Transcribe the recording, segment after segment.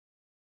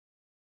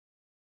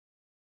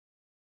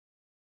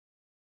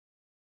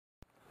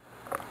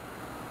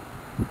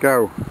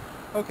Go.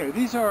 Okay,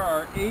 these are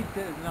our 8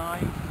 to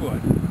 9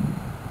 foot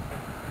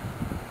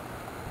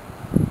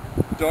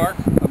dark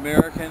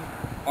American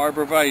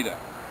Arborvitae.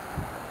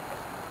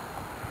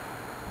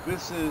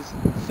 This is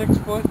 6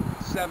 foot,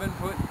 7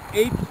 foot,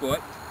 8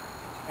 foot,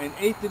 and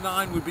 8 to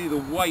 9 would be the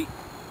white.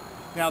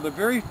 Now the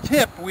very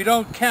tip we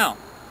don't count.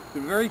 The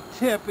very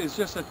tip is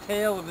just a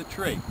tail of the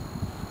tree.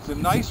 It's a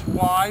nice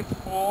wide,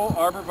 full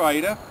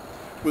Arborvitae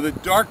with a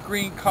dark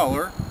green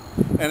color,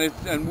 and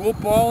we'll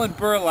ball and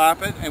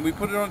burlap it, and we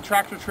put it on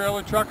tractor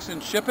trailer trucks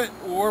and ship it,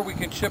 or we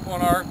can ship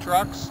on our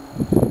trucks,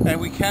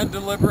 and we can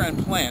deliver and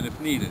plant if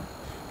needed.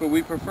 But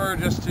we prefer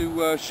just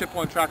to ship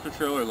on tractor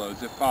trailer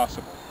loads if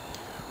possible.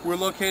 We're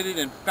located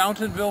in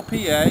Fountainville,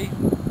 PA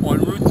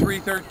on Route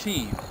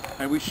 313,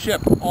 and we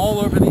ship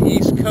all over the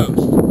East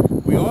Coast.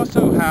 We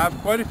also have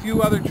quite a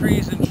few other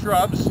trees and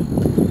shrubs,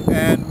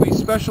 and we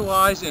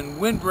specialize in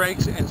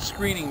windbreaks and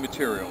screening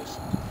materials.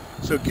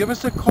 So give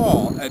us a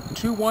call at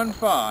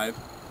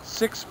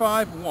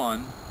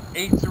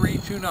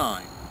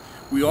 215-651-8329.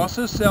 We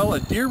also sell a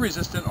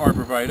deer-resistant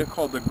Arborvitae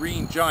called the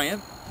Green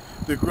Giant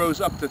that grows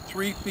up to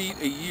 3 feet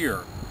a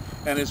year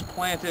and is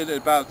planted at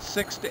about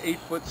 6 to 8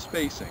 foot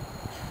spacing.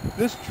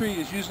 This tree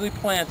is usually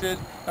planted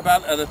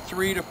about at a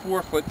 3 to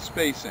 4 foot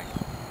spacing.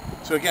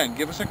 So again,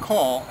 give us a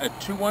call at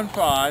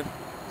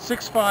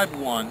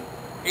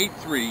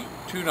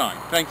 215-651-8329.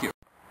 Thank you.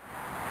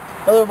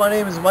 Hello, my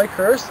name is Mike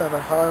Hurst. I'm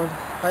at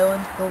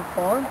Highland Hill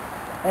Farm,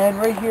 and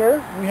right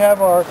here we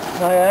have our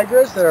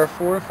Nigras that are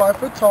 4 to 5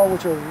 foot tall,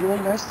 which are really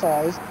nice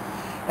size.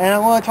 And I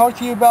want to talk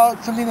to you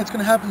about something that's going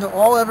to happen to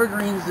all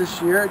evergreens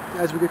this year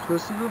as we get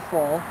closer to the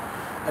fall,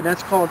 and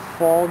that's called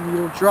fall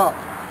needle drop.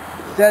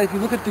 That if you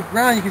look at the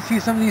ground, you can see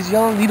some of these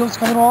yellow needles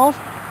coming off.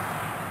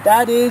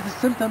 That is a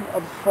symptom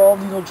of fall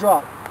needle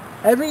drop.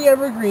 Every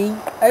evergreen,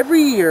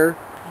 every year,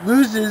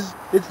 loses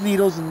its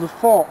needles in the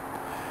fall.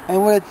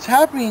 And what's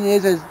happening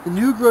is, as the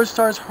new growth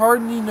starts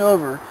hardening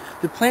over,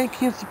 the plant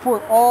can't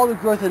support all the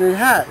growth that it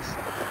has.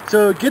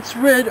 So it gets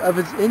rid of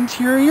its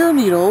interior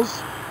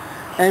needles,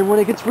 and when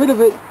it gets rid of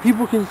it,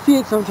 people can see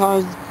it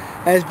sometimes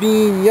as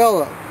being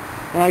yellow.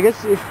 And I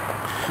guess if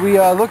we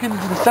look into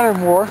the center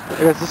more, I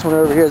guess this one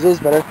over here is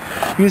better,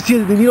 you can see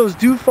that the needles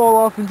do fall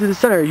off into the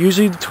center,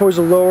 usually towards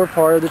the lower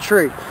part of the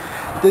tree.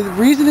 The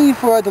reasoning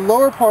for the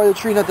lower part of the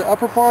tree, not the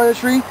upper part of the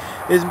tree,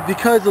 is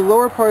because the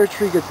lower part of the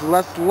tree gets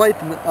less light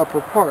than the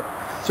upper part.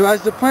 So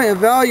as the plant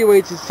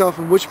evaluates itself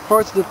and which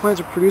parts of the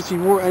plants are producing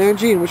more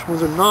energy and which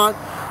ones are not,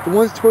 the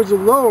ones towards the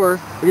lower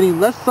are getting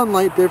less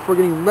sunlight, therefore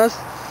getting less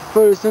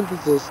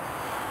photosynthesis.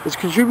 It's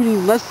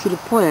contributing less to the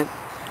plant.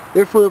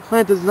 Therefore the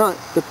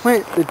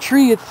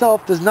tree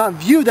itself does not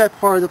view that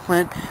part of the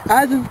plant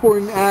as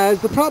important as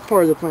the top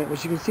part of the plant,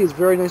 which you can see is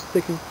very nice,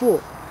 thick and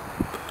full.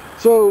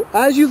 So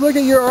as you look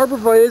at your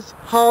arborvitaes,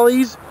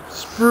 hollies,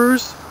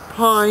 spruce,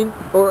 pine,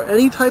 or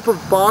any type of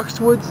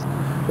boxwoods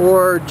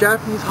or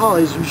Japanese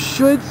hollies, you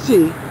should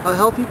see a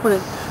healthy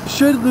plant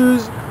should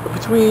lose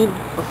between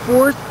a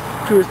fourth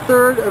to a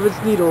third of its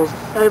needles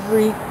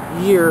every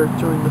year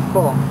during the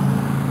fall.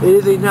 It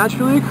is a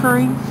naturally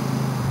occurring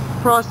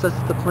process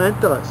that the plant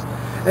does.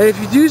 And if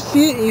you do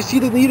see it and you see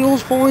the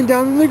needles falling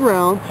down in the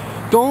ground,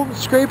 don't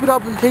scrape it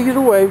up and take it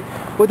away.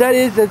 What that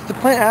is, that's the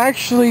plant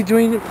actually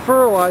doing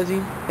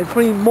fertilizing and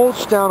putting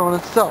mulch down on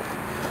itself.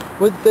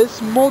 What this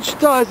mulch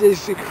does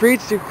is it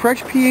creates the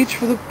correct pH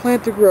for the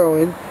plant to grow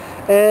in,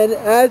 and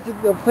as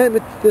the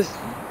plant, this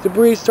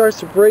debris starts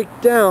to break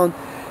down,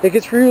 it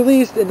gets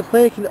released and the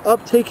plant can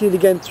uptake it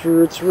again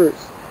through its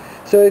roots.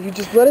 So if you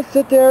just let it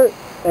sit there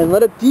and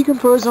let it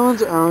decompose on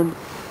its own,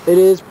 it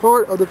is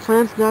part of the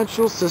plant's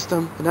natural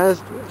system, and that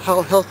is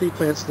how healthy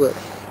plants live.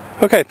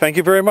 Okay, thank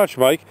you very much,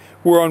 Mike.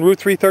 We're on Route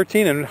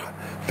 313 in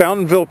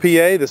Fountainville,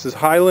 PA. This is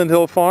Highland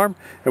Hill Farm,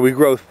 and we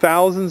grow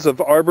thousands of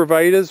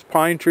arborvitaes,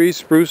 pine trees,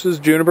 spruces,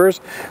 junipers,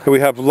 and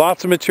we have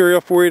lots of material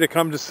for you to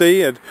come to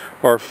see at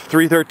our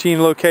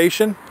 313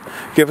 location.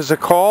 Give us a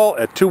call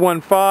at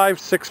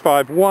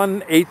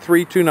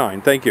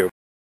 215-651-8329. Thank you.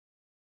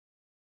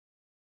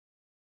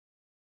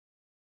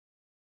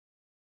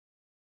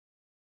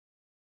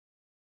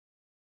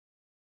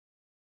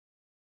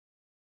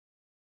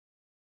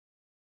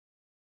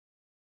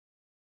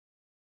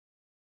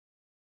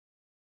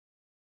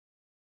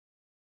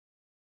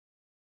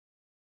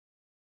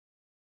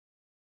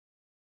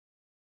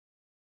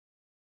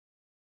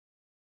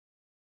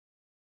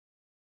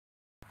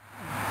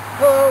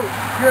 Hello,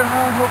 here at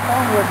Highland Hill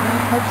Farm we have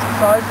many types of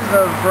sizes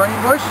of burning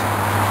bush.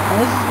 And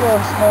this is a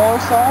smaller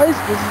size.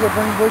 This is a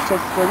burning bush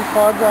that's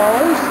 $35.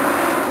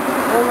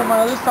 Over on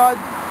my other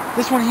side,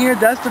 this one here,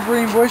 that's the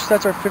burning bush.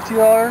 That's our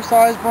 $50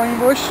 size burning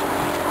bush.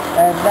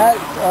 And that's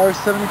our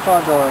 $75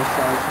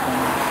 size burning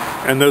bush.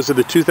 And those are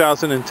the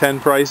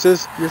 2010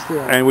 prices. Yes, they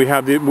are. And we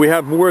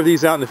have more of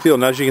these out in the field.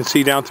 And as you can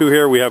see down through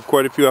here, we have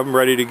quite a few of them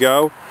ready to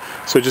go.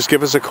 So just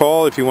give us a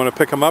call if you want to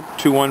pick them up,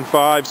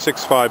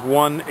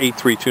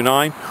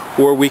 215-651-8329,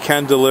 or we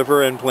can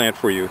deliver and plant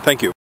for you.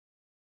 Thank you.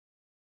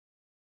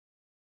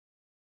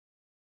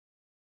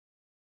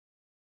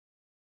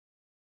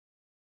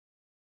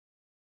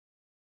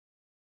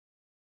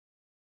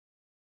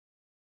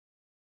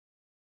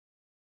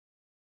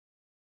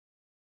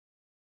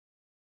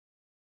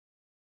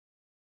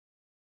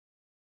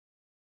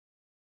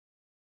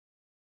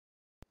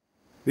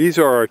 These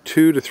are our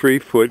 2 to 3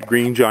 foot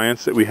green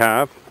giants that we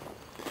have.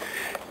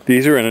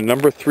 These are in a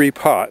number 3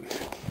 pot,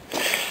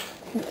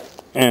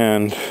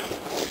 and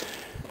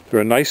they're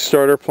a nice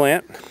starter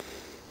plant.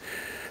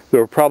 There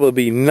will probably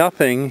be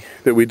nothing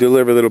that we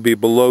deliver that will be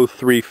below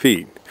 3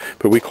 feet,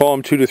 but we call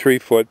them 2 to 3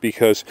 foot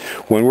because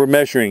when we're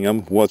measuring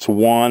them, what's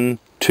 1,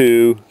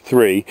 2,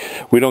 3,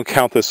 we don't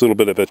count this little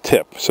bit of a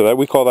tip, so that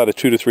we call that a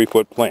 2 to 3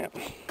 foot plant.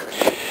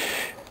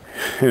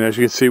 And as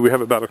you can see, we have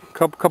about a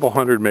couple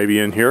hundred maybe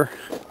in here.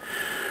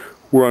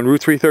 We're on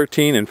Route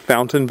 313 in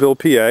Fountainville,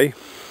 PA.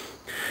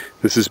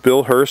 This is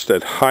Bill Hurst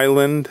at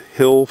Highland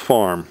Hill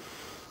Farm.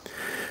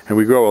 And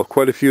we grow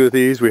quite a few of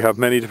these. We have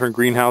many different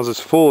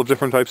greenhouses full of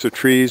different types of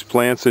trees,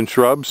 plants, and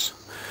shrubs.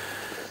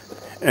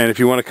 And if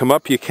you want to come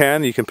up, you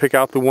can. You can pick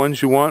out the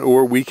ones you want,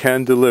 or we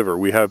can deliver.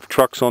 We have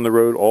trucks on the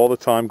road all the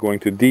time going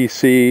to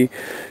DC,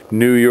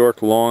 New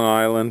York, Long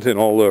Island, and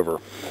all over.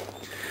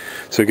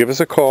 So give us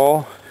a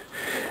call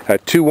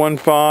at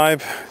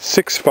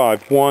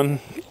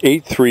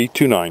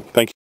 215-651-8329.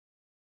 Thank you.